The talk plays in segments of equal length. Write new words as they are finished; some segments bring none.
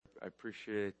I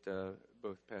appreciate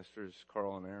both Pastors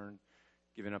Carl and Aaron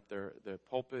giving up their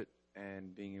pulpit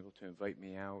and being able to invite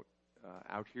me out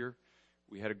here.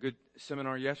 We had a good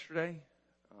seminar yesterday,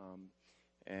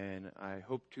 and I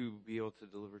hope to be able to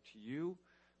deliver to you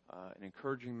an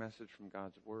encouraging message from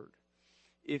God's Word.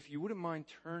 If you wouldn't mind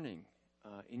turning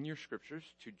in your scriptures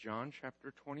to John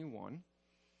chapter 21,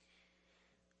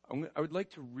 I would like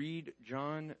to read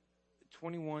John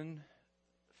 21,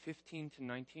 15 to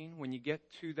 19. When you get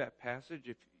to that passage,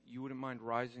 if you wouldn't mind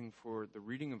rising for the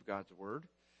reading of God's Word.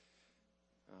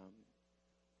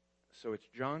 So it's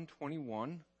John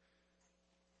 21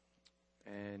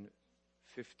 and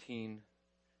 15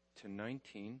 to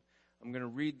 19. I'm going to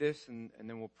read this and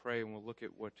then we'll pray and we'll look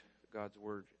at what God's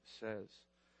Word says.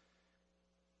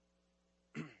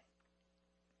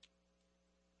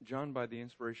 John, by the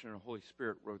inspiration of the Holy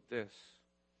Spirit, wrote this.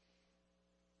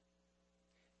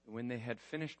 When they had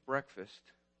finished breakfast,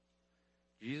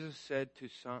 Jesus said to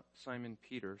Simon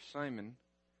Peter, "Simon,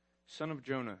 son of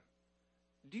Jonah,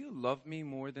 do you love me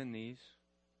more than these?"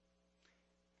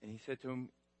 And he said to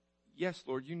him, "Yes,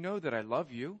 Lord, you know that I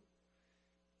love you."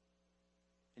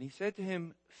 And he said to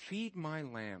him, "Feed my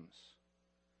lambs."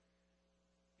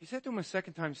 He said to him a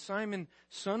second time, "Simon,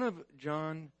 son of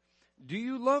John, do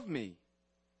you love me?"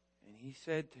 And he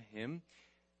said to him,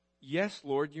 "Yes,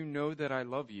 Lord, you know that I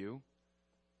love you."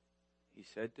 He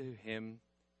said to him,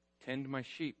 "Tend my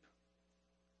sheep."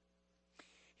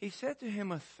 He said to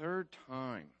him a third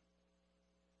time,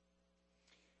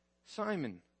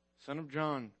 "Simon, son of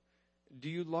John, do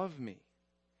you love me?"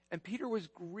 And Peter was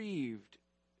grieved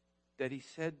that he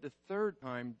said the third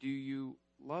time, "Do you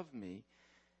love me?"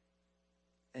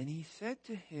 And he said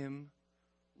to him,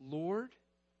 "Lord,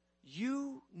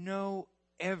 you know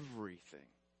everything.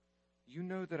 You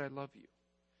know that I love you."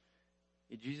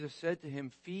 And Jesus said to him,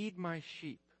 "Feed my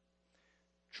sheep.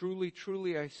 Truly,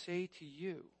 truly, I say to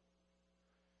you,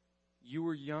 you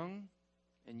were young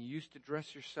and you used to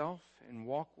dress yourself and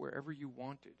walk wherever you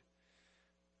wanted.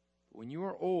 But when you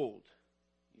are old,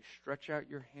 you stretch out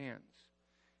your hands,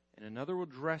 and another will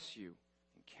dress you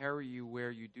and carry you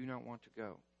where you do not want to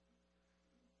go."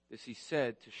 This he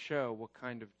said to show what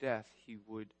kind of death he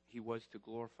was to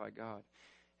glorify God.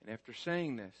 And after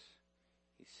saying this,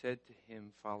 he said to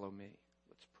him, "Follow me."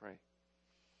 Let's pray.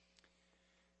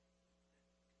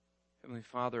 Heavenly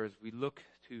Father, as we look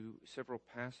to several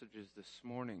passages this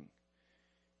morning,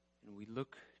 and we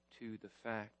look to the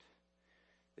fact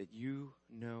that you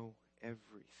know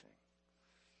everything,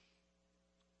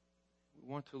 we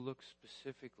want to look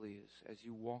specifically as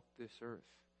you walked this earth,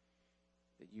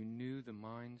 that you knew the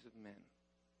minds of men.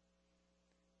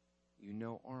 You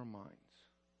know our minds.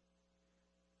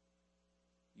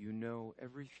 You know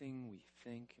everything we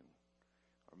think and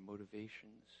our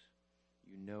motivations.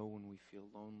 You know when we feel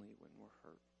lonely, when we're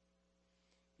hurt,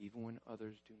 even when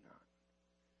others do not.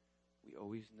 We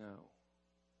always know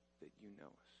that you know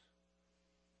us.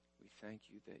 We thank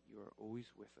you that you are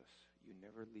always with us. You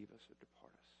never leave us or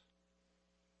depart us.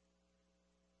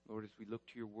 Lord, as we look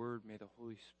to your word, may the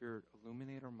Holy Spirit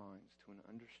illuminate our minds to an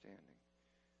understanding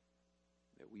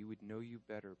that we would know you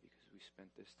better because we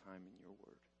spent this time in your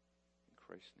word. In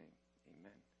Christ's name,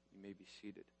 amen. You may be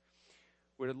seated.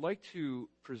 What I'd like to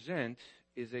present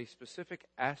is a specific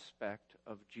aspect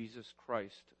of Jesus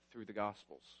Christ through the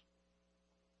Gospels.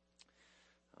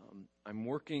 I'm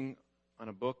working on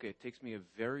a book. It takes me a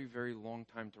very, very long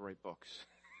time to write books.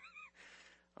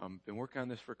 Been working on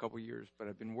this for a couple years, but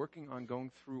I've been working on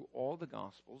going through all the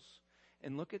Gospels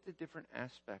and look at the different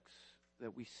aspects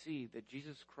that we see that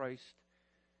Jesus Christ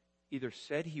either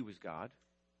said he was God,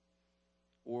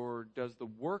 or does the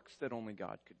works that only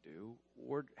God could do,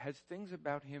 or has things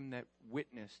about him that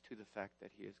witness to the fact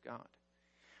that he is God.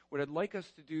 What I'd like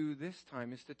us to do this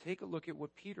time is to take a look at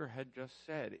what Peter had just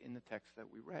said in the text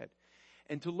that we read,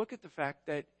 and to look at the fact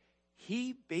that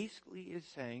he basically is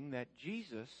saying that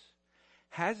Jesus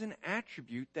has an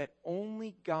attribute that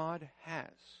only God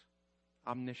has: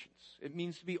 omniscience. It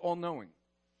means to be all-knowing.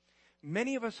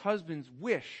 Many of us husbands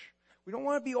wish, we don't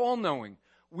want to be all-knowing.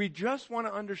 We just want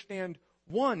to understand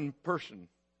one person,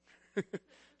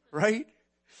 right?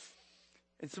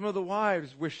 And some of the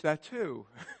wives wish that too.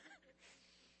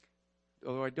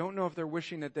 Although I don't know if they're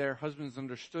wishing that their husbands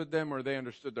understood them or they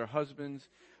understood their husbands.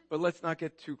 But let's not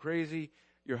get too crazy.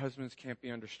 Your husbands can't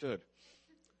be understood.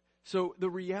 So the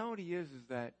reality is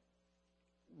that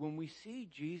when we see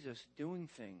Jesus doing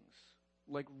things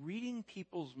like reading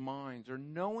people's minds or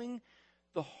knowing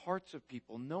the hearts of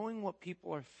people, knowing what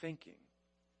people are thinking,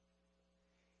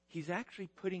 he's actually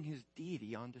putting his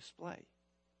deity on display.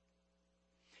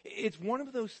 It's one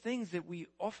of those things that we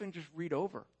often just read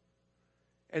over.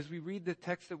 as we read the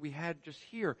text that we had just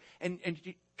here. And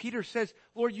Peter says,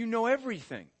 Lord, you know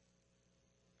everything.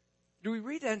 Do we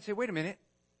read that and say, wait a minute,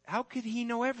 how could he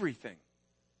know everything?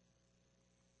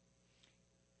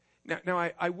 Now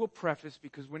I will preface,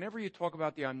 because whenever you talk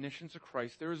about the omniscience of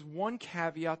Christ, there is one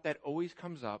caveat that always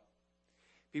comes up.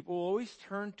 People always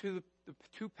turn to the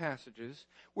two passages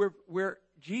where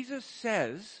Jesus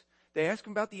says, they ask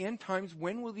him about the end times,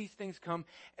 when will these things come?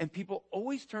 And people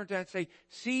always turn to that and say,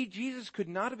 see, Jesus could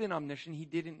not have been omniscient. He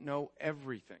didn't know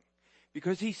everything.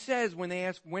 Because he says, when they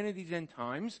ask, when are these end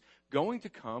times going to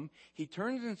come? He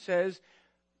turns and says,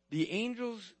 the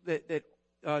angels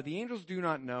the angels do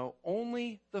not know,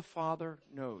 only the Father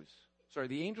knows. Sorry,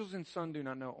 the angels and Son do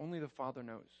not know, only the Father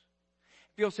knows.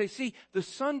 People say, see, the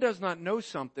Son does not know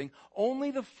something,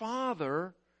 only the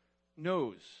Father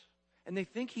knows. And they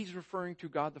think he's referring to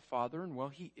God the Father, and well,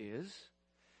 he is.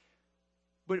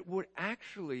 But what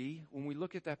actually, when we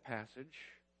look at that passage,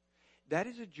 that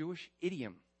is a Jewish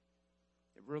idiom.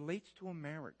 It relates to a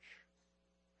marriage.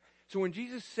 So when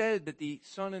Jesus said that the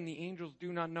Son and the angels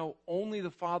do not know, only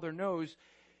the Father knows,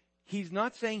 he's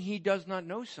not saying he does not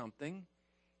know something.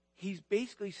 He's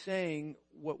basically saying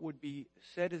what would be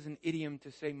said as an idiom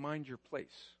to say, mind your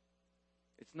place.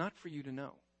 It's not for you to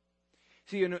know.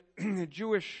 See, in a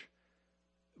Jewish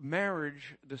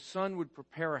marriage, the son would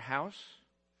prepare a house.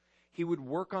 He would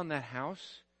work on that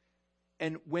house.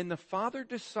 And when the father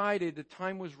decided the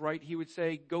time was right, he would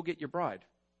say, go get your bride.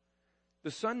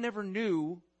 The son never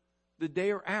knew the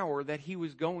day or hour that he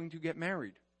was going to get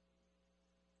married.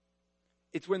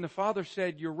 It's when the father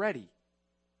said, you're ready.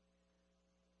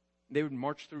 They would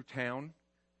march through town.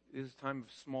 This is a time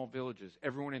of small villages.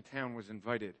 Everyone in town was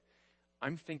invited.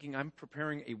 I'm thinking, I'm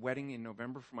preparing a wedding in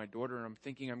November for my daughter, and I'm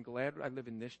thinking, I'm glad I live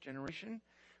in this generation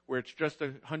where it's just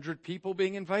 100 people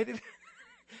being invited,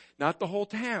 not the whole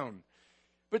town.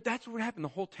 But that's what would happen. The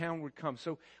whole town would come.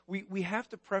 So we have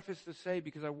to preface to say,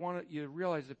 because I want you to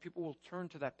realize that people will turn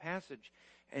to that passage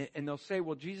and they'll say,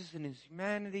 well, Jesus in his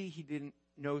humanity, he didn't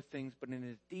know things, but in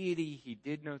his deity, he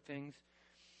did know things.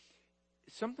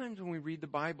 Sometimes when we read the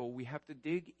Bible, we have to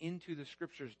dig into the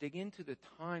scriptures, dig into the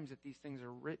times that these things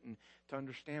are written to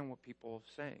understand what people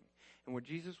are saying. And what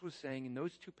Jesus was saying in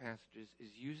those two passages is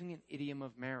using an idiom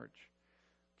of marriage.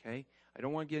 Okay? I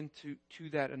don't want to get into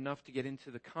that enough to get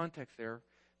into the context there,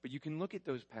 but you can look at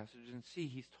those passages and see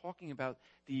he's talking about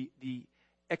the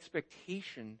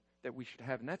expectation that we should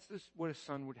have. And that's what a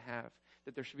son would have,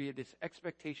 that there should be this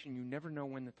expectation you never know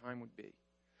when the time would be.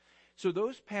 So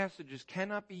those passages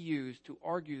cannot be used to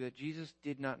argue that Jesus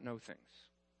did not know things.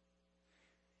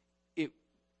 It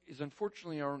is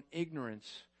unfortunately our own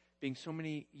ignorance, being so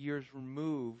many years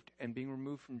removed and being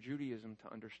removed from Judaism,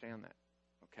 to understand that.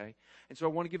 Okay? And so I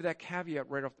want to give that caveat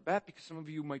right off the bat, because some of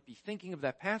you might be thinking of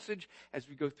that passage as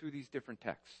we go through these different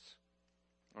texts.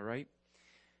 All right?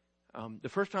 The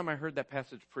first time I heard that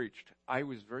passage preached, I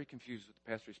was very confused with the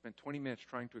pastor. He spent 20 minutes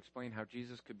trying to explain how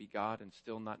Jesus could be God and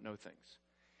still not know things.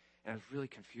 And I was really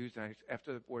confused. And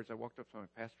after the words, I walked up to my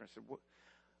pastor and I said,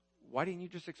 why didn't you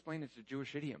just explain it's a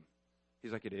Jewish idiom?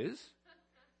 He's like, it is?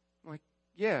 I'm like,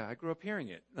 yeah, I grew up hearing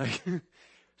it.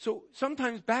 So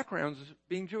sometimes backgrounds,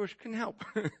 being Jewish, can help.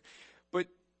 But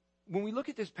when we look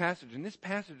at this passage, and this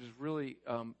passage is really,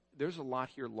 there's a lot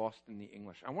here lost in the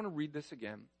English. I want to read this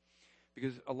again,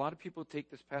 because a lot of people take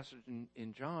this passage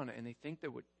in John and they think that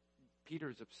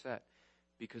Peter is upset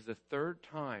because the third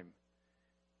time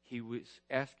he was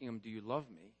asking him, do you love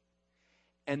me?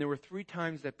 And there were 3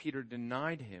 times that Peter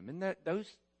denied him. And that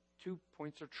those 2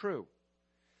 points are true.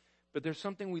 But there's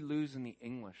something we lose in the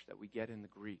English that we get in the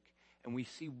Greek. And we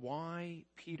see why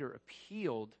Peter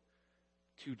appealed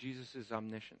to Jesus'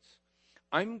 omniscience.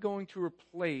 I'm going to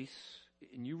replace,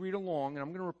 and you read along, and I'm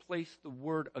going to replace the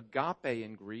word agape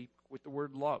in Greek with the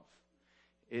word love.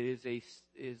 It is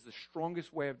the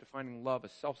strongest way of defining love, a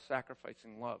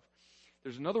self-sacrificing love.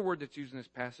 There's another word that's used in this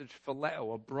passage,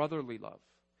 phileo, a brotherly love.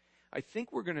 I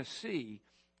think we're going to see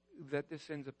that this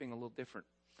ends up being a little different.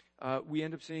 We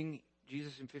end up seeing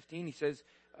Jesus in 15. He says,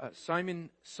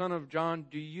 Simon, son of John,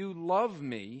 do you love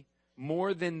me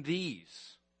more than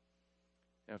these?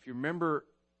 Now, if you remember,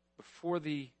 before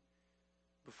the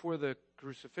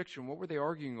crucifixion, what were they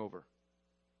arguing over?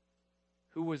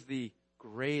 Who was the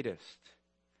greatest?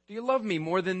 Do you love me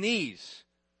more than these?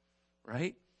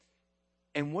 Right?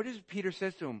 And what does Peter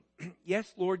says to him?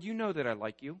 Yes, Lord, you know that I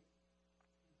like you.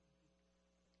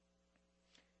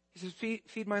 He says,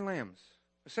 feed my lambs.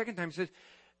 The second time he says,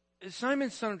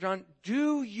 Simon, son of John,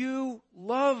 do you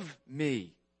love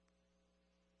me?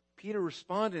 Peter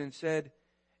responded and said,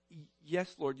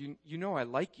 yes, Lord, you know I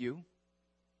like you.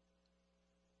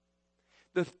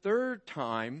 The third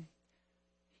time,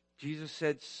 Jesus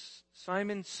said,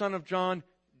 Simon, son of John,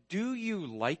 do you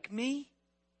like me?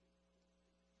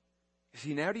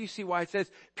 See, now do you see why it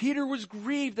says, Peter was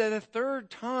grieved that a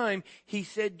third time he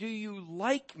said, do you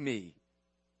like me?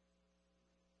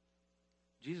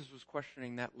 Jesus was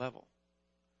questioning that level.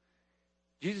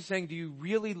 Jesus saying, do you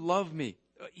really love me?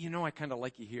 I kind of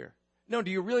like you here. No,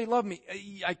 do you really love me?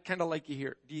 I kind of like you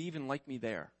here. Do you even like me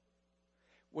there?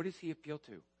 What does he appeal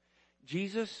to?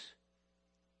 Jesus,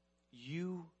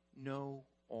 you know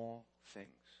all things.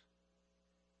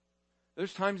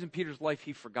 There's times in Peter's life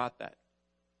he forgot that.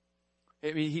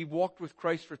 I mean, he walked with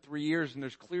Christ for 3 years, and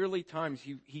there's clearly times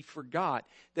he forgot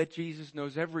that Jesus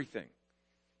knows everything.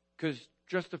 Because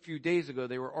just a few days ago,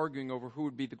 they were arguing over who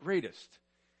would be the greatest.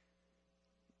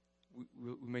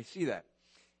 We may see that.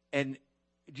 And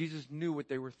Jesus knew what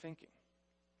they were thinking.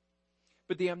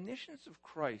 But the omniscience of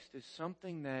Christ is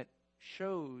something that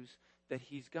shows that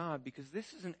he's God, because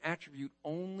this is an attribute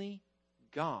only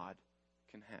God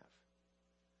can have.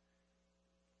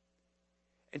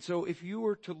 And so if you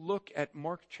were to look at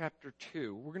Mark chapter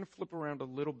 2, we're going to flip around a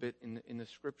little bit in the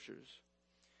scriptures.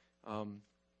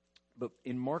 But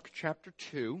in Mark chapter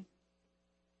 2,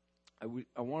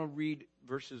 I want to read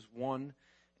verses 1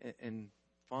 and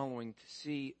following to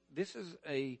see. This is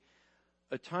a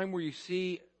time where you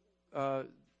see, I'll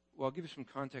give you some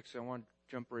context. I want to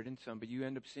jump right into some. But you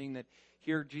end up seeing that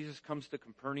here Jesus comes to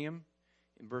Capernaum.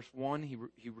 In verse 1,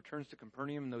 he returns to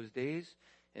Capernaum in those days.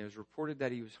 And it was reported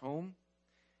that he was home.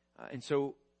 And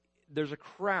so there's a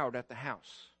crowd at the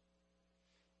house.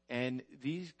 And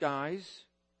these guys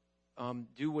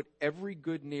do what every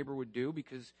good neighbor would do,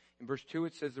 because in verse 2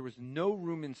 it says there was no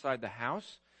room inside the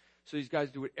house. So these guys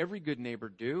do what every good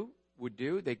neighbor would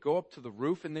do. They go up to the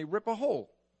roof and they rip a hole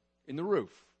in the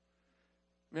roof.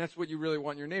 I mean, that's what you really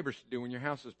want your neighbors to do when your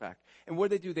house is packed. And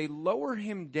what do? They lower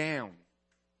him down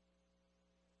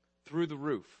through the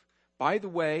roof. By the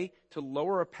way, to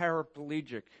lower a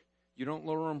paraplegic, you don't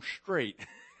lower them straight,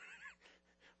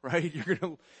 right?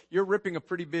 You're ripping a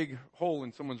pretty big hole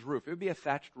in someone's roof. It would be a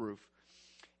thatched roof.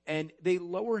 And they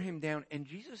lower him down, and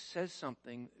Jesus says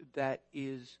something that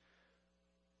is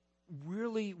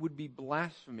really would be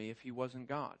blasphemy if he wasn't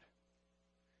God.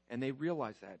 And they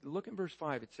realize that. Look in verse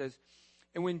 5. It says,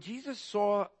 and when Jesus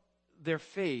saw their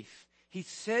faith, he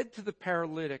said to the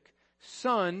paralytic,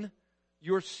 Son,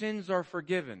 your sins are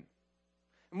forgiven.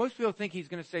 And most people think he's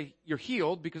going to say, you're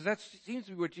healed, because that seems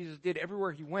to be what Jesus did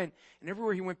everywhere he went. And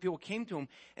everywhere he went, people came to him,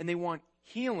 and they want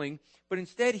healing. But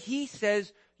instead, he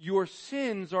says, your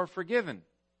sins are forgiven.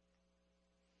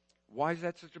 Why is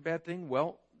that such a bad thing?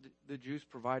 Well, the Jews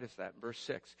provide us that in verse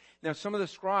 6. Now, some of the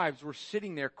scribes were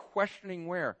sitting there questioning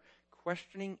where?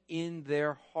 Questioning in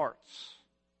their hearts.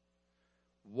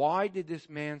 Why did this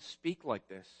man speak like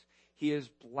this? He is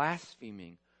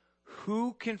blaspheming.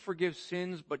 Who can forgive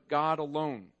sins but God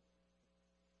alone?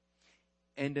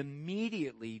 And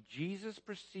immediately, Jesus,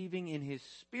 perceiving in his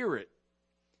spirit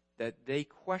that they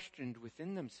questioned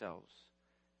within themselves,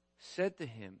 said to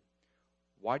him,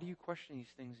 why do you question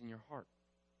these things in your heart?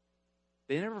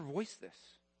 They never voiced this.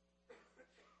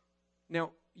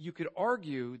 Now, you could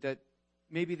argue that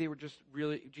maybe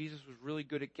Jesus was really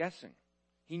good at guessing.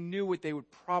 He knew what they would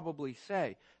probably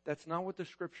say. That's not what the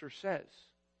scripture says.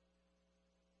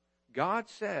 God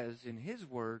says in his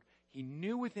word, he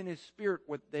knew within his spirit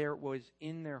what there was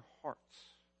in their hearts.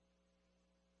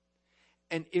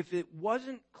 And if it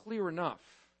wasn't clear enough,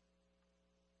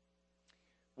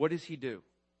 what does he do?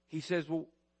 He says, well,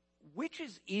 which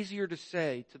is easier to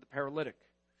say to the paralytic?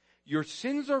 Your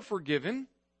sins are forgiven,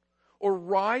 or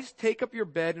rise, take up your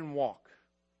bed and walk.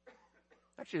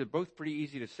 Actually, they're both pretty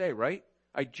easy to say, right?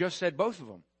 I just said both of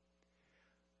them.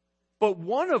 But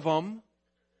one of them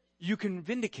you can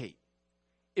vindicate.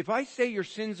 If I say your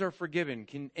sins are forgiven,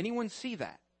 can anyone see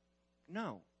that?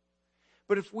 No.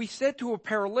 But if we said to a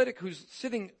paralytic who's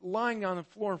lying on the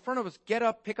floor in front of us, get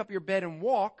up, pick up your bed and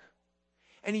walk,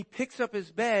 and he picks up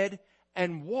his bed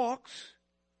and walks.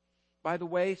 By the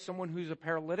way, someone who's a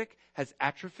paralytic has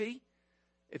atrophy.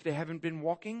 If they haven't been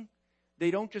walking,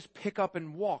 they don't just pick up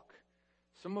and walk.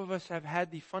 Some of us have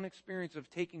had the fun experience of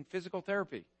taking physical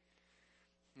therapy.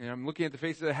 And I'm looking at the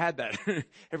faces that had that.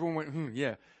 Everyone went,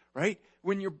 yeah, right?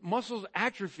 When your muscles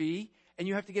atrophy and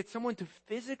you have to get someone to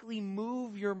physically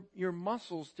move your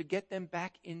muscles to get them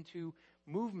back into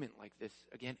movement like this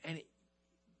again. And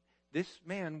this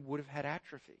man would have had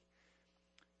atrophy.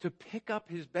 To pick up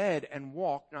his bed and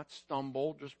walk, not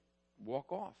stumble, just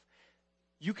walk off.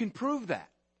 You can prove that.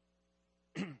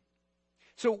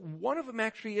 So one of them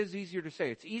actually is easier to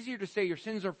say. It's easier to say your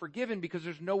sins are forgiven because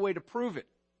there's no way to prove it.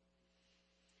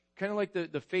 Kind of like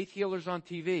the faith healers on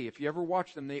TV. If you ever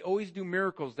watch them, they always do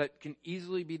miracles that can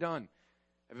easily be done.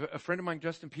 A friend of mine,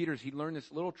 Justin Peters, he learned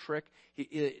this little trick.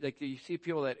 Like you see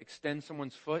people that extend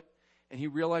someone's foot, and he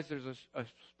realized there's a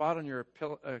spot on your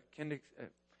Achilles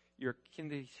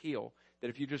heel that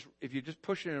if you just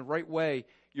push it in the right way,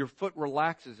 your foot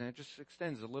relaxes and it just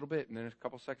extends a little bit, and then a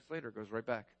couple seconds later it goes right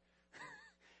back.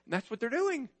 And that's what they're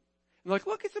doing. And like,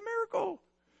 look, it's a miracle.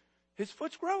 His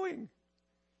foot's growing.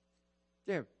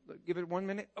 Yeah, give it 1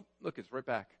 minute. Oh, look, it's right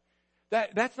back.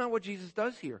 That's not what Jesus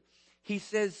does here. He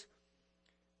says,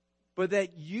 but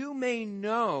that you may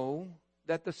know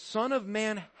that the Son of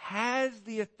Man has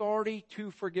the authority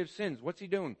to forgive sins. What's he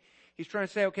doing? He's trying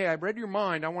to say, okay, I read your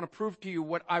mind. I want to prove to you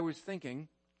what I was thinking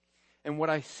and what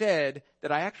I said,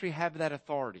 that I actually have that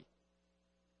authority.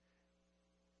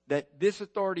 That this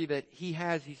authority that he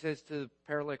has, he says to the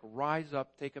paralytic, rise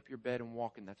up, take up your bed and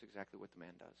walk. And that's exactly what the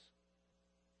man does.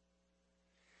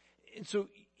 And so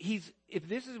if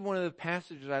this is one of the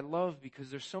passages I love, because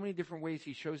there's so many different ways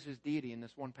he shows his deity in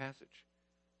this one passage.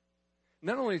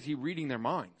 Not only is he reading their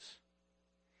minds,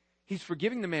 he's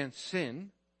forgiving the man's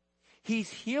sin, he's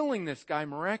healing this guy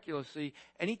miraculously,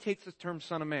 and he takes the term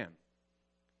Son of Man.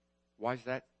 Why is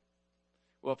that?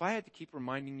 Well, if I had to keep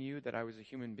reminding you that I was a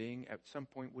human being, at some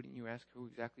point, wouldn't you ask, who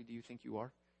exactly do you think you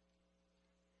are?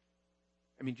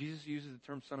 I mean, Jesus uses the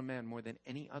term Son of Man more than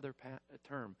any other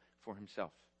term for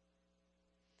himself.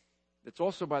 That's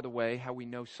also, by the way, how we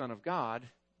know Son of God.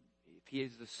 If he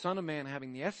is the Son of Man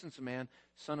having the essence of man,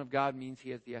 Son of God means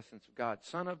he has the essence of God.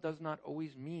 Son of does not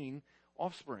always mean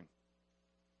offspring.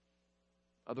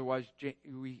 Otherwise,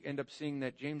 we end up seeing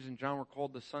that James and John were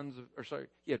called the sons of,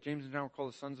 James and John were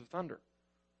called the sons of thunder.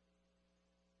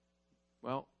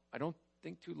 Well, I don't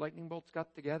think two lightning bolts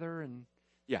got together and,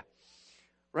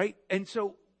 right? And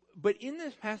so, but in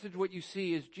this passage, what you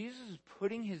see is Jesus is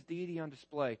putting his deity on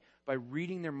display by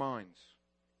reading their minds.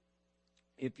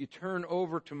 If you turn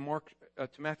over to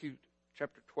Matthew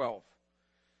chapter 12.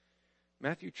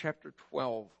 Matthew chapter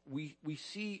 12, we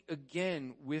see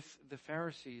again with the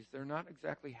Pharisees, they're not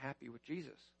exactly happy with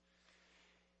Jesus.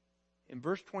 In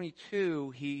verse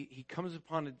 22, he comes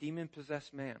upon a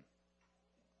demon-possessed man.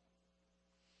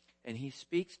 And he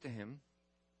speaks to him.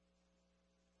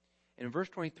 And in verse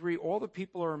 23, all the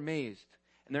people are amazed.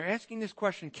 And they're asking this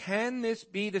question, can this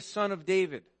be the Son of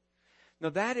David? Now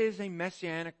that is a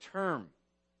messianic term.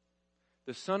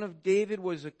 The Son of David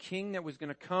was a king that was going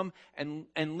to come and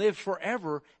live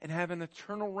forever and have an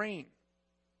eternal reign.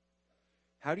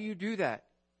 How do you do that?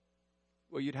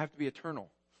 Well, you'd have to be eternal.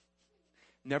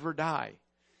 Never die.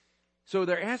 So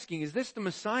they're asking, is this the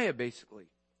Messiah, basically?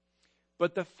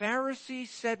 But the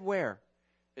Pharisees said where?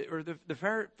 Or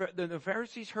the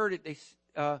Pharisees heard it.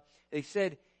 They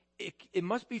said, it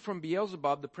must be from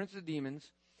Beelzebub, the prince of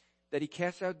demons, that he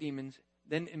casts out demons.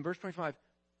 Then in verse 25,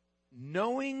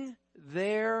 knowing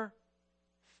their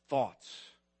thoughts,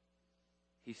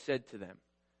 he said to them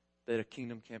that a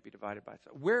kingdom can't be divided by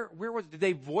itself. Did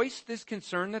they voice this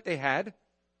concern that they had?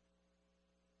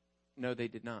 No, they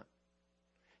did not.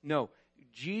 No,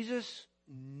 Jesus,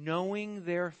 knowing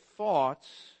their thoughts,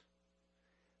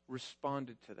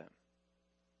 responded to them.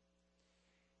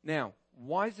 Now,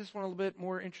 why is this one a little bit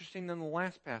more interesting than the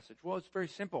last passage? Well, it's very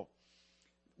simple.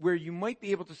 Where you might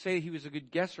be able to say he was a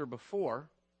good guesser before,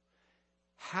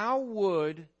 how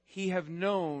would he have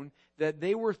known that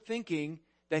they were thinking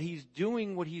that he's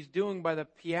doing what he's doing by the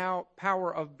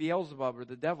power of Beelzebub or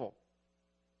the devil?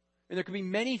 And there could be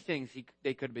many things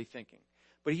they could be thinking.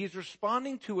 But he's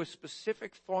responding to a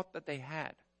specific thought that they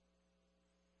had.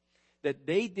 That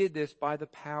they did this by the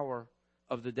power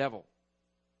of the devil.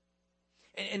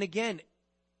 And again,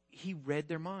 he read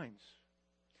their minds.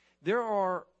 There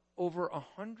are over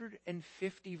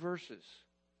 150 verses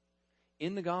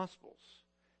in the Gospels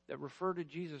that refer to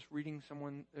Jesus reading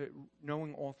someone,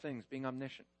 knowing all things, being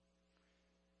omniscient.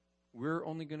 We're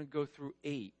only going to go through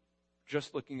 8,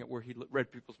 just looking at where he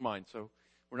read people's minds. So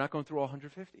we're not going through all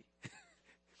 150.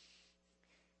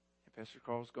 Pastor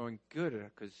Carl's going, good,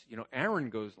 because, Aaron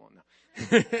goes long now.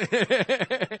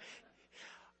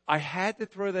 I had to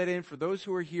throw that in for those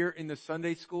who are here in the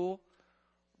Sunday school,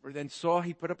 or then saw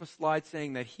he put up a slide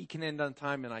saying that he can end on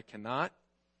time and I cannot.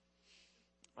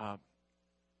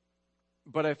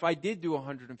 But if I did do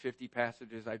 150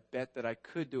 passages, I bet that I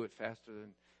could do it faster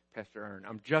than Pastor Aaron.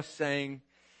 I'm just saying,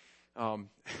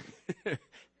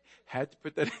 had to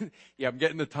put that in. Yeah, I'm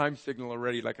getting the time signal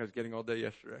already like I was getting all day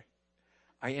yesterday.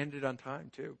 I ended on time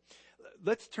too.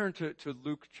 Let's turn to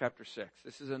Luke chapter 6.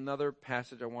 This is another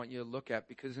passage I want you to look at,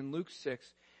 because in Luke 6,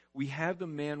 we have the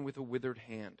man with a withered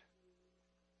hand.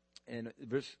 And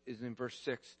this is in verse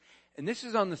 6. And this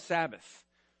is on the Sabbath.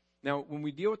 Now, when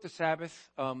we deal with the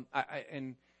Sabbath,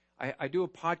 I do a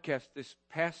podcast this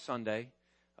past Sunday,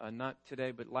 not today,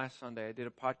 but last Sunday. I did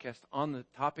a podcast on the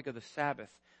topic of the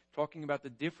Sabbath, talking about the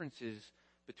differences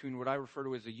between what I refer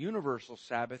to as a universal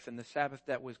Sabbath and the Sabbath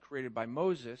that was created by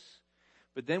Moses.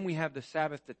 But then we have the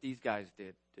Sabbath that these guys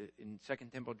did. In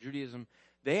Second Temple Judaism,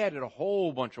 they added a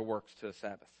whole bunch of works to the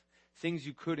Sabbath, things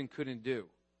you could and couldn't do.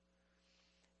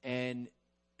 And,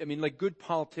 I mean, like good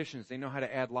politicians, they know how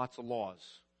to add lots of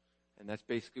laws. And that's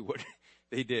basically what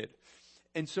they did.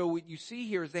 And so what you see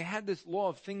here is they had this law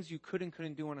of things you could and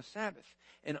couldn't do on a Sabbath.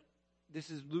 And this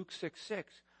is Luke 6:6.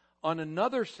 On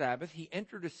another Sabbath, he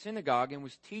entered a synagogue and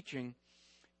was teaching,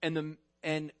 and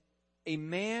a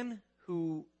man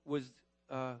whose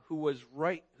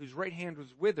right hand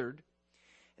was withered,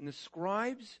 and the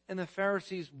scribes and the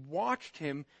Pharisees watched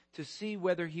him to see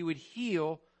whether he would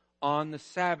heal on the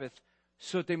Sabbath,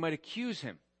 so that they might accuse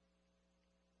him.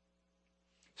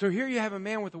 So here you have a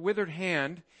man with a withered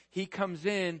hand. He comes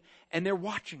in, and they're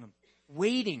watching him,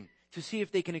 waiting to see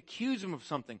if they can accuse him of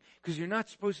something, because you're not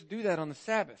supposed to do that on the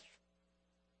Sabbath.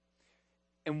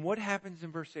 And what happens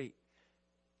in verse 8?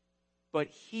 But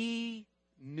he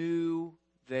knew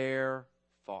their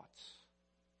thoughts.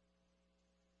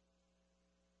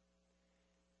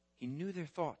 He knew their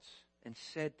thoughts and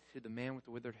said to the man with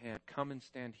the withered hand, "Come and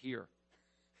stand here."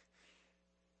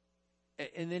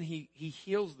 And then he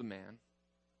heals the man.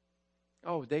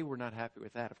 Oh, they were not happy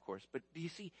with that, of course. But do you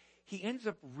see, he ends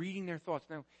up reading their thoughts.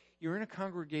 Now, you're in a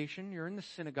congregation, you're in the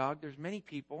synagogue, there's many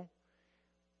people,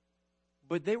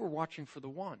 but they were watching for the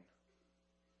one.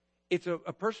 It's a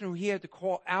person who he had to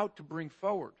call out to bring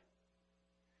forward.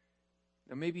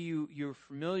 Now, maybe you're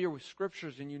familiar with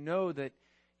scriptures and you know that,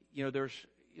 there's,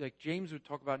 like James would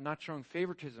talk about not showing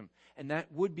favoritism, and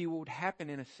that would be what would happen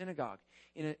in a synagogue.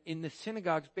 In the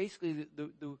synagogues, basically,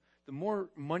 the more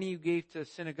money you gave to a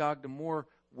synagogue, the more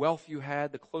wealth you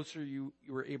had, the closer you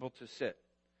were able to sit.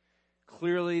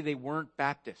 Clearly, they weren't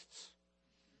Baptists.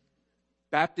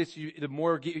 Baptists, the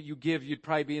more you give, you'd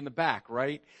probably be in the back,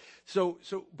 right?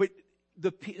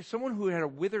 But someone who had a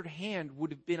withered hand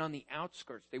would have been on the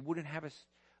outskirts. They wouldn't have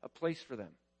a place for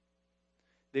them.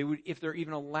 They would, if they're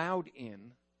even allowed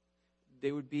in,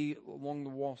 they would be along the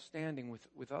wall standing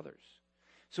with others.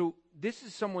 So this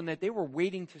is someone that they were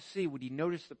waiting to see. Would he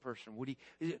notice the person? Was he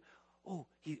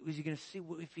going to see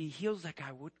if he heals that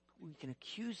guy? We can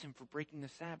accuse him for breaking the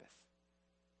Sabbath.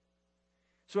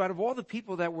 So out of all the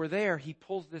people that were there, he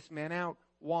pulls this man out.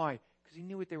 Why? Because he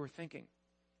knew what they were thinking.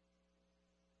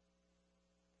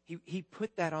 He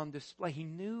put that on display. He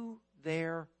knew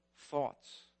their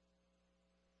thoughts.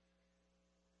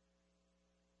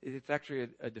 It's actually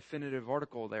a definitive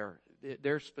article there.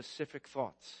 Their specific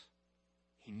thoughts.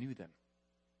 He knew them.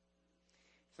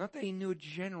 It's not that he knew in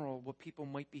general what people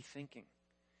might be thinking.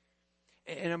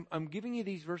 And I'm giving you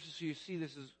these verses so you see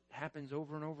this happens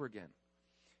over and over again.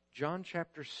 John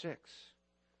chapter 6.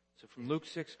 So from Luke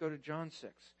 6, go to John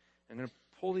 6. I'm going to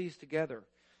pull these together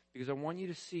because I want you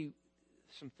to see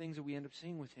some things that we end up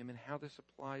seeing with him and how this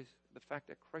applies, the fact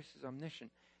that Christ is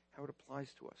omniscient, how it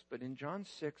applies to us. But in John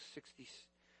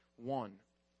 6:61,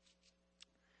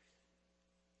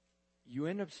 you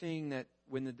end up seeing that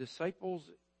when the disciples,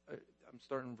 I'm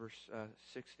starting verse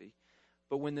 60,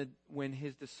 but when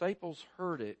his disciples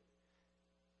heard it,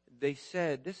 they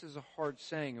said, this is a hard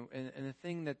saying, and the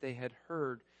thing that they had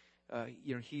heard,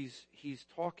 he's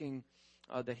talking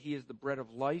that he is the bread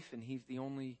of life, and he's the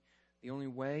only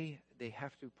way. They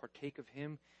have to partake of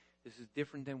him. This is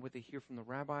different than what they hear from the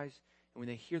rabbis. And when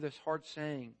they hear this hard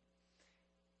saying,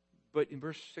 but in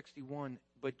verse 61,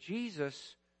 but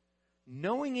Jesus,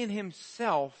 knowing in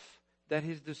himself that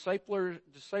his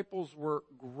disciples were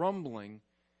grumbling,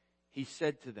 he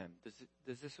said to them,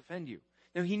 does this offend you?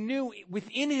 Now he knew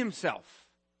within himself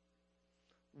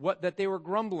that they were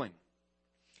grumbling.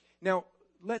 Now,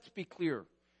 let's be clear.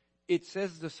 It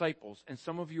says disciples, and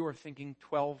some of you are thinking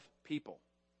 12 people.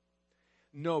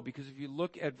 No, because if you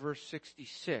look at verse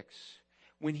 66,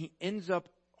 when he ends up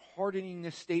hardening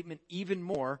this statement even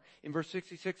more, in verse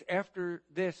 66, after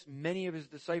this, many of his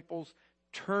disciples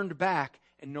turned back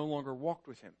and no longer walked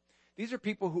with him. These are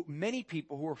many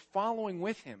people who were following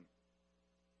with him.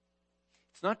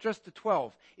 It's not just the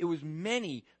 12. It was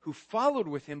many who followed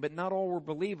with him, but not all were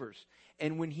believers.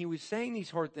 And when he was saying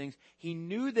these hard things, he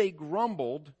knew they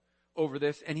grumbled over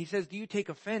this, and he says, do you take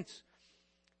offense?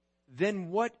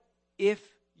 Then what if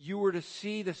you were to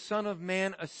see the Son of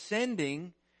Man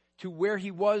ascending to where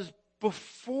he was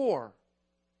before?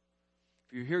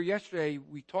 If you were here yesterday,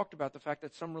 we talked about the fact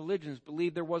that some religions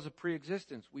believe there was a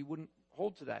pre-existence. We wouldn't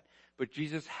hold to that. But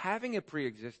Jesus having a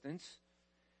pre-existence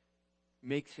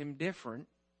makes him different.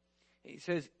 He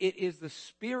says, it is the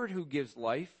Spirit who gives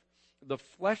life. The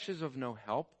flesh is of no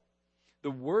help.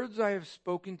 The words I have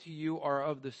spoken to you are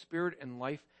of the Spirit and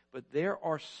life, but there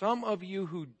are some of you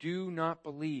who do not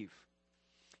believe.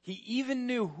 He even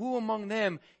knew who among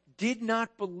them did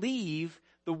not believe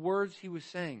the words he was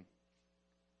saying.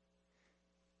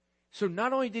 So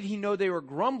not only did he know they were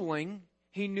grumbling,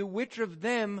 he knew which of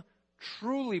them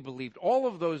truly believed. All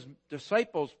of those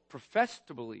disciples professed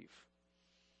to believe.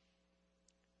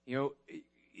 You know,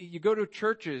 you go to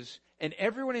churches and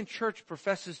everyone in church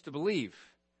professes to believe.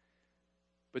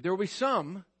 But there will be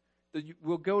some that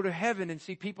will go to heaven and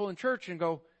see people in church and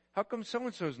go, how come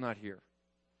so-and-so's not here?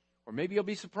 Or maybe you'll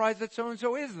be surprised that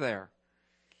so-and-so is there.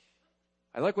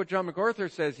 I like what John MacArthur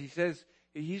says. He says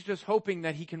he's just hoping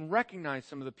that he can recognize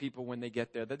some of the people when they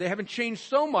get there, that they haven't changed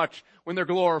so much when they're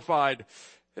glorified,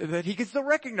 that he can still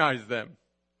recognize them.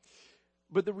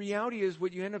 But the reality is,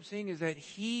 what you end up seeing is that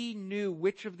he knew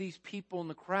which of these people in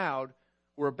the crowd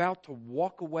were about to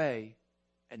walk away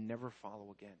and never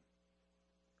follow again.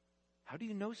 How do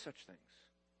you know such things?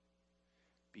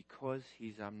 Because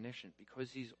he's omniscient,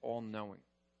 because he's all-knowing.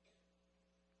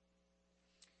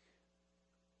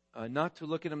 Not to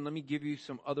look at them, let me give you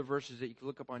some other verses that you can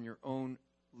look up on your own.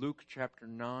 Luke chapter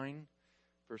 9,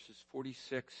 verses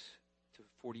 46 to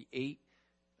 48.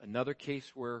 Another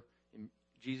case where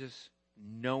Jesus,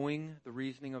 knowing the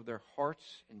reasoning of their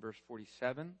hearts, in verse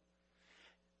 47.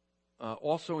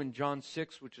 Also in John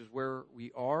 6, which is where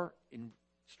we are,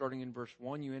 starting in verse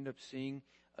 1, you end up seeing,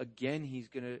 again, he's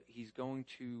going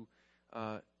to,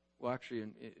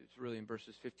 it's really in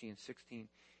verses 15 and 16,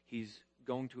 he's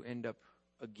going to end up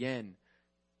again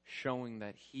showing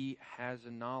that he has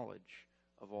a knowledge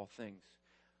of all things.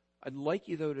 I'd like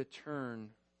you, though, to turn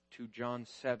to John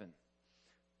 7,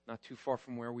 not too far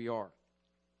from where we are.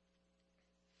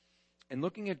 And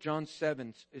looking at John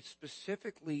 7, it's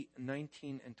specifically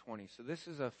 19 and 20. So this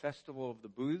is a festival of the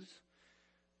booths.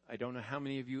 I don't know how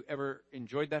many of you ever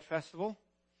enjoyed that festival.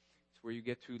 It's where you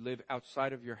get to live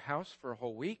outside of your house for a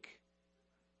whole week.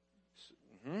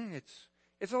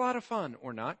 It's a lot of fun,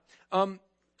 or not.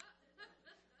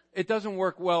 It doesn't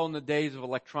work well in the days of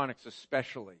electronics,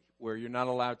 especially, where you're not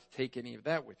allowed to take any of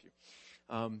that with you.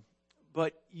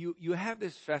 But you have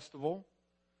this festival,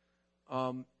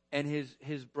 and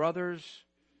his brothers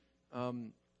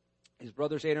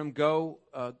say to him, go,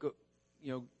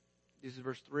 this is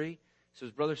verse 3. So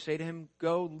his brothers say to him,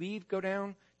 go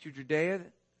down to Judea,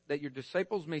 that your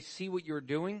disciples may see what you're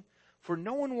doing, for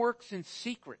no one works in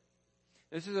secret.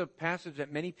 This is a passage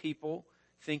that many people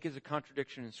think is a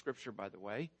contradiction in Scripture, by the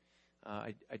way.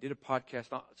 I did a podcast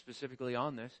specifically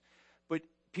on this. But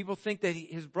people think that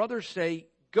his brothers say,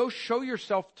 go show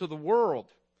yourself to the world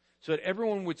so that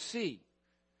everyone would see.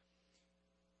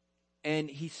 And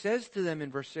he says to them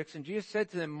in verse 6, and Jesus said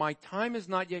to them, my time has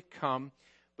not yet come,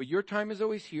 but your time is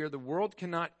always here. The world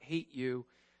cannot hate you,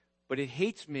 but it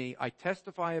hates me. I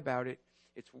testify about it.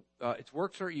 Its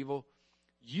works are evil.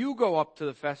 You go up to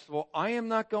the festival. I am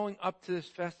not going up to this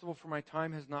festival, for my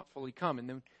time has not fully come. And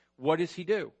then what does he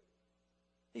do?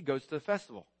 He goes to the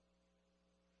festival.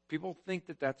 People think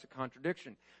that that's a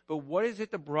contradiction. But what is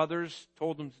it the brothers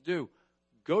told him to do?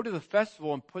 Go to the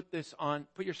festival and put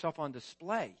yourself on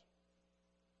display.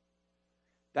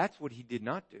 That's what he did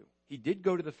not do. He did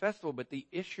go to the festival, but the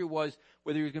issue was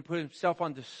whether he was going to put himself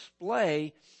on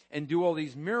display and do all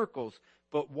these miracles.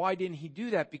 But why didn't he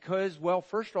do that? Because, well,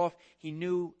 first off, he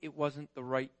knew it wasn't the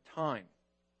right time.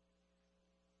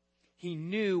 He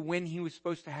knew when he was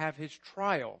supposed to have his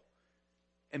trial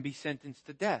and be sentenced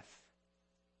to death.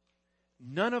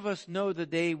 None of us know the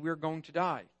day we're going to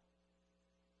die.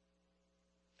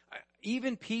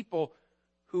 Even people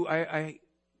who I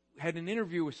had an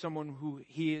interview with someone who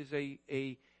he is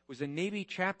was a Navy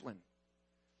chaplain.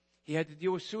 He had to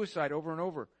deal with suicide over and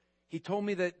over. He told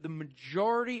me that the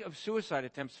majority of suicide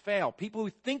attempts fail. People who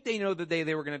think they know the day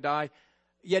they were going to die,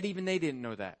 yet even they didn't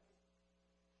know that.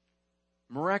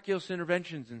 Miraculous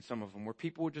interventions in some of them, where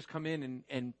people would just come in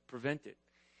and prevent it.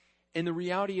 And the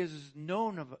reality is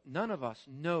none of us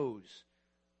knows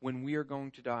when we are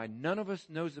going to die. None of us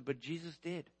knows it, but Jesus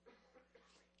did.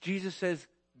 Jesus says,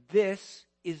 this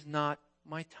is not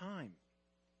my time.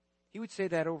 He would say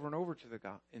that over and over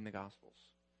in the Gospels.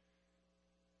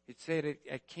 He'd say it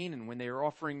at Canaan when they were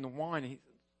offering the wine.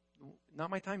 Not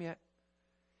my time yet.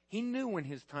 He knew when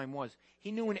his time was.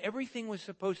 He knew when everything was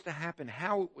supposed to happen,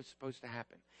 how it was supposed to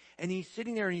happen. And he's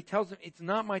sitting there and he tells them, it's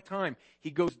not my time.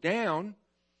 He goes down,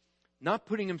 not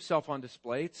putting himself on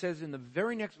display. It says in the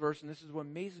very next verse, and this is what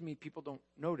amazes me, people don't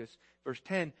notice, verse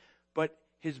 10, but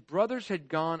his brothers had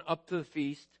gone up to the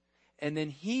feast, and then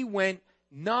he went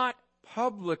not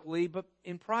publicly, but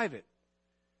in private.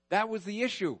 That was the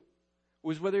issue,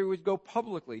 was whether he would go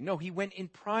publicly. No, he went in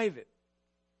private.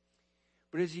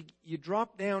 But as you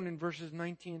drop down in verses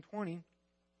 19 and 20,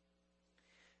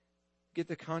 get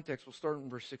the context. We'll start in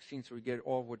verse 16 so we get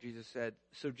all of what Jesus said.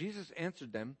 So Jesus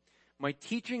answered them, "My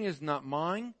teaching is not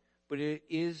mine, but it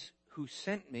is who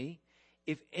sent me.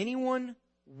 If anyone's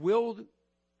will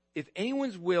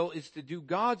is to do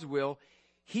God's will,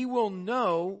 he will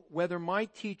know whether my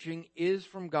teaching is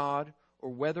from God or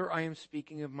whether I am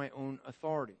speaking of my own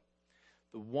authority.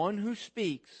 The one who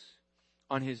speaks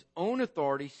on his own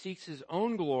authority seeks his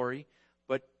own glory,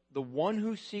 but the one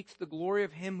who seeks the glory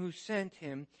of him who sent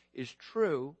him is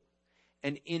true,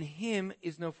 and in him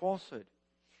is no falsehood.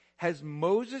 Has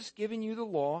Moses given you the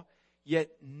law, yet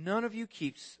none of you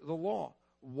keeps the law?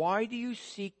 Why do you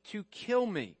seek to kill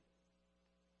me?"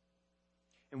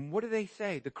 And what do they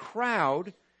say? The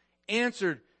crowd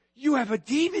answered, "You have a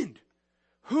demon.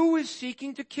 Who is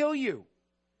seeking to kill you?"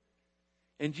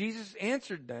 And Jesus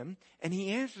answered them, and he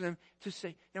answered them to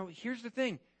say, now here's the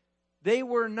thing. They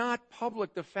were not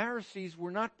public. The Pharisees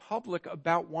were not public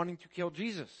about wanting to kill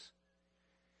Jesus.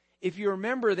 If you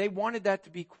remember, they wanted that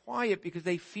to be quiet because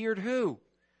they feared who?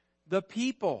 The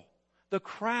people, the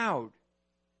crowd.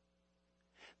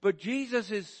 But Jesus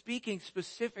is speaking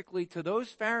specifically to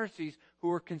those Pharisees who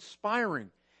were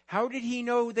conspiring. How did he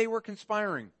know they were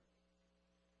conspiring?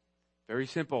 Very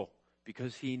simple,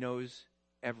 because he knows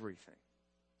everything.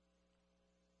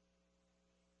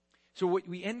 So what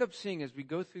we end up seeing as we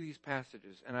go through these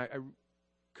passages, and I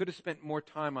could have spent more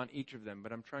time on each of them,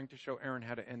 but I'm trying to show Aaron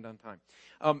how to end on time.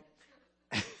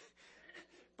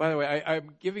 By the way,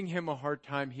 I'm giving him a hard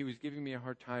time. He was giving me a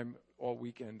hard time all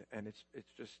weekend, and it's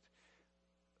just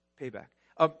payback.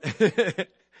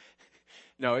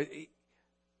 No,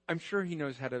 I'm sure he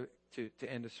knows how to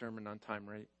end a sermon on time,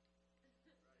 right?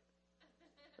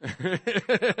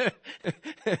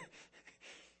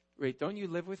 Wait, don't you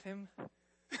live with him?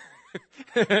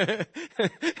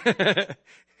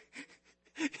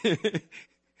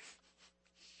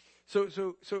 So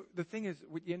the thing is,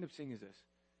 what you end up seeing is this.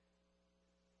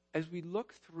 As we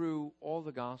look through all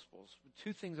the Gospels,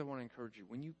 two things I want to encourage you.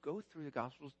 When you go through the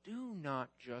Gospels, do not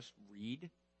just read.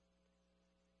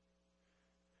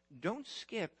 Don't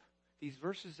skip these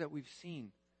verses that we've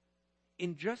seen.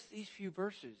 In just these few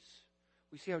verses,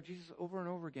 we see how Jesus over and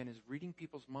over again is reading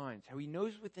people's minds, how he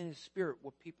knows within his spirit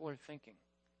what people are thinking,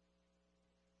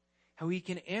 how he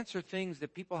can answer things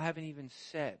that people haven't even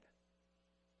said.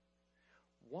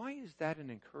 Why is that an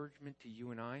encouragement to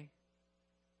you and I?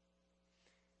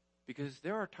 Because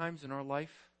there are times in our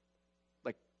life,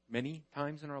 like many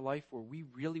times in our life, where we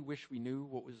really wish we knew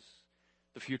what was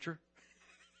the future.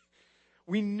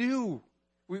 We knew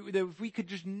that if we could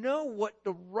just know what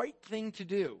the right thing to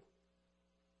do.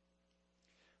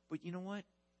 But you know what?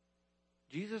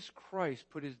 Jesus Christ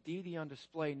put his deity on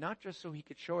display not just so he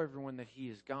could show everyone that he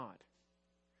is God.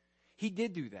 He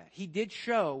did do that. He did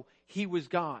show he was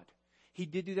God. He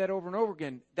did do that over and over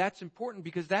again. That's important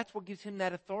because that's what gives him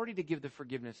that authority to give the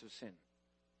forgiveness of sin.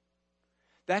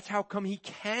 That's how come he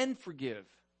can forgive.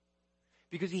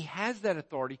 Because he has that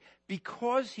authority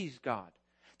because he's God.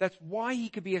 That's why he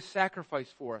could be a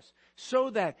sacrifice for us. So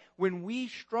that when we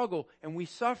struggle and we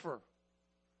suffer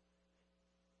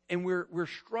and we're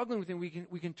struggling with him,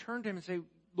 we can turn to him and say,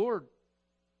 Lord,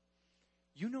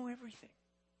 you know everything.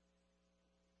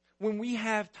 When we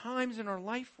have times in our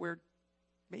life where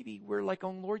maybe we're like,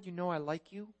 oh Lord, you know I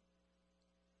like you.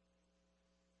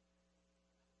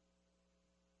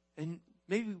 And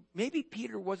maybe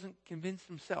Peter wasn't convinced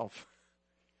himself.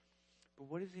 But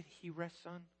what is it he rests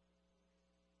on?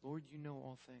 Lord, you know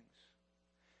all things.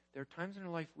 There are times in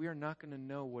our life we are not going to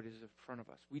know what is in front of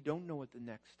us. We don't know what the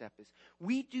next step is.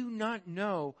 We do not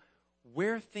know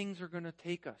where things are going to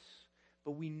take us.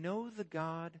 But we know the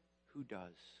God who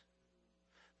does.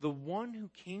 The one who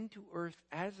came to earth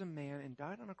as a man and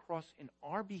died on a cross in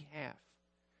our behalf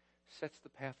sets the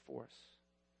path for us.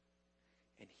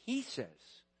 And he says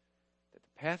that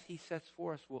the path he sets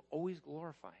for us will always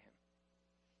glorify him,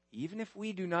 even if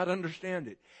we do not understand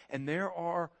it. And there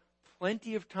are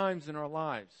plenty of times in our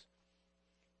lives,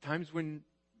 times when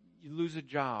you lose a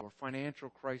job or financial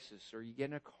crisis or you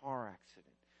get in a car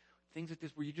accident, things like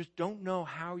this where you just don't know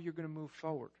how you're going to move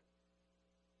forward.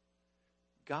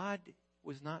 God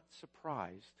was not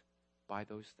surprised by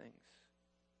those things.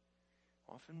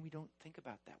 Often we don't think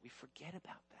about that. We forget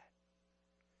about that.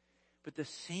 But the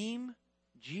same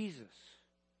Jesus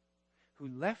who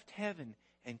left heaven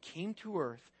and came to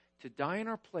earth to die in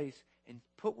our place and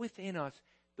put within us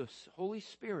the Holy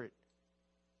Spirit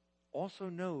also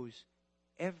knows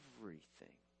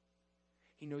everything.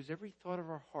 He knows every thought of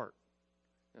our heart.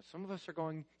 Now, some of us are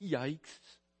going, yikes.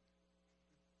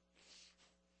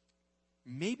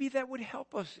 Maybe that would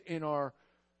help us in our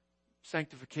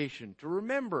sanctification to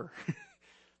remember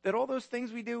that all those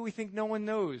things we do, we think no one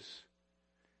knows.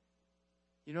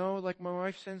 You know, like my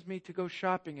wife sends me to go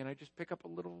shopping and I just pick up a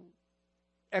little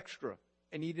extra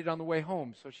and eat it on the way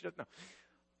home. So she doesn't know.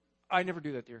 I never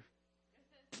do that, dear.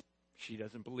 She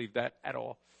doesn't believe that at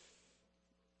all.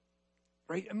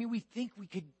 Right? I mean, we think we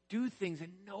could do things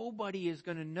and nobody is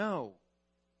going to know.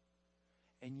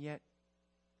 And yet,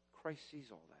 Christ sees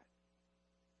all that.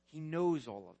 He knows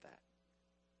all of that.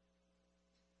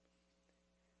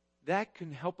 That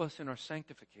can help us in our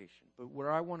sanctification. But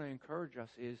where I want to encourage us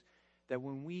is that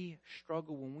when we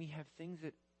struggle, when we have things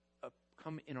that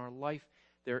come in our life,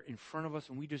 they're in front of us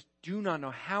and we just do not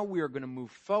know how we are going to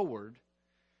move forward,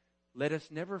 let us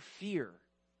never fear,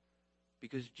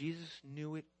 because Jesus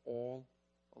knew it all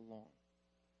along.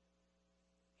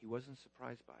 He wasn't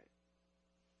surprised by it.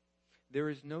 There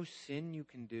is no sin you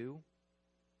can do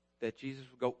that Jesus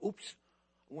would go, oops,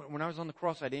 when I was on the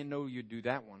cross, I didn't know you'd do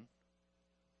that one.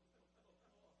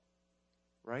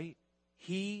 Right?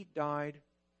 He died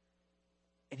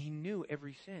and he knew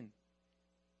every sin.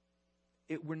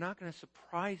 We're not going to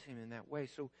surprise him in that way.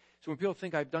 So when people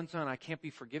think I've done something I can't be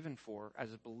forgiven for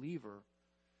as a believer,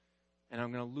 and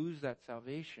I'm going to lose that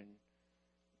salvation,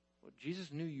 well,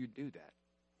 Jesus knew you'd do that.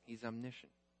 He's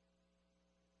omniscient.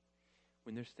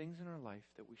 When there's things in our life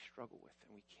that we struggle with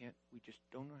and we just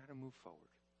don't know how to move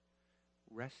forward,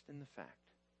 rest in the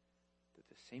fact that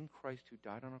the same Christ who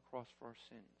died on a cross for our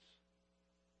sins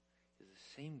is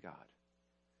the same God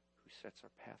who sets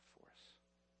our path for us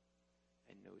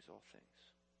and knows all things.